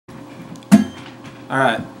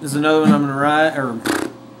Alright, this is another one I'm going to write, or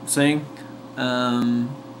sing.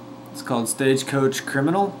 It's called Stagecoach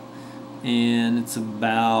Criminal, and it's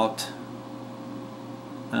about,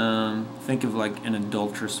 think of like an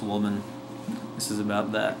adulterous woman. This is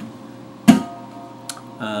about that.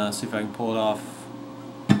 See if I can pull it off.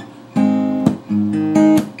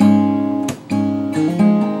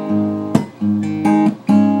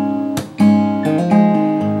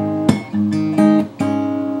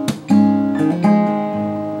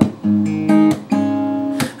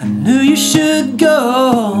 You should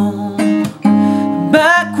go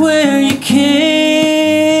back where you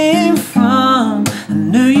came from. I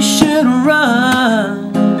knew you should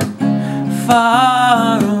run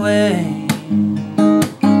far away.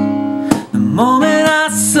 The moment I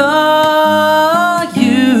saw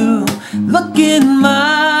you looking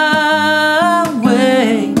my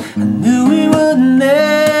way, I knew we would never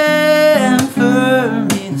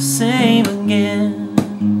be the same again.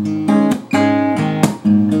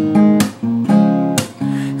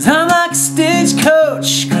 I'm like a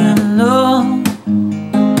stagecoach criminal.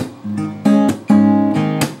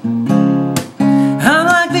 I'm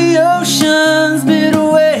like the ocean's bitter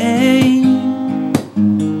wave.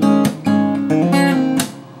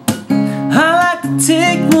 I like to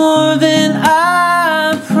take more than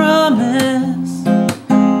I promised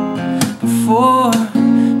before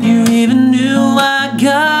you even knew I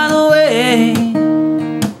got away.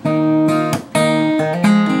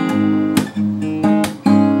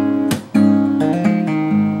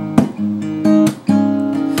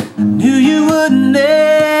 Would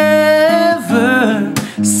never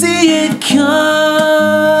see it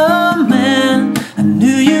coming. I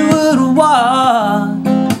knew you would walk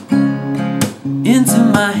into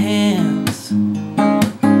my hands,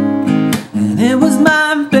 and it was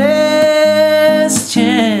my best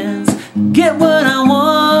chance to get what I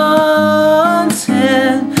wanted.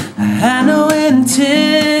 I had no intentions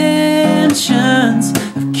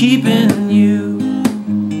of keeping you.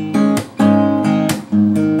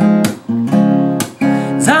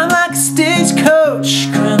 I'm like a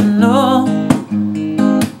stagecoach criminal.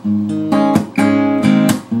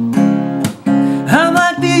 I'm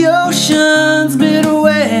like the ocean's bitter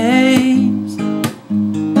waves.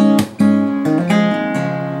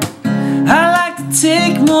 I like to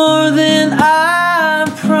take more than I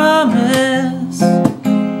promised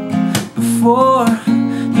before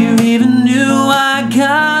you even knew I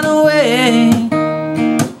got away.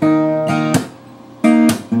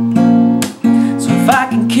 If I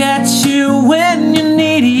can catch you when you're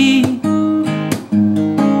needy,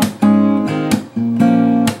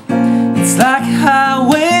 it's like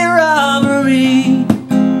highway robbery.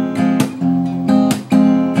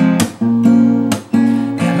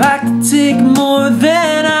 I'd like to take more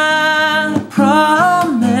than I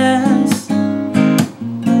promised,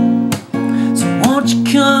 so won't you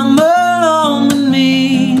come along with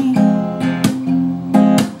me?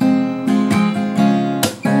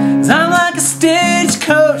 'Cause I'm like a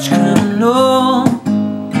stagecoach criminal.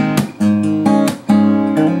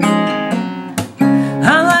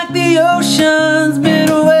 I'm like the ocean's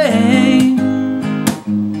bitter wave.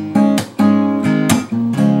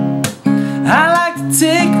 I like to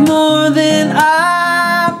take more than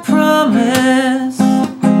I promised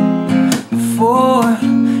before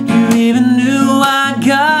you even knew I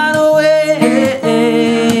got away.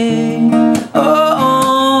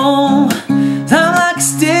 Oh, I'm like a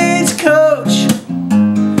stagecoach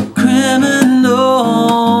criminal.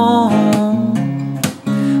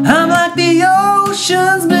 I'm like the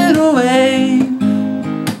ocean's bitter wave.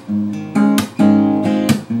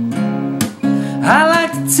 I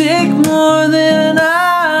like to take more than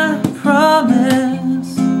I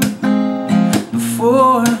promised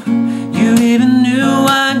before you even knew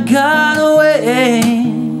I got away.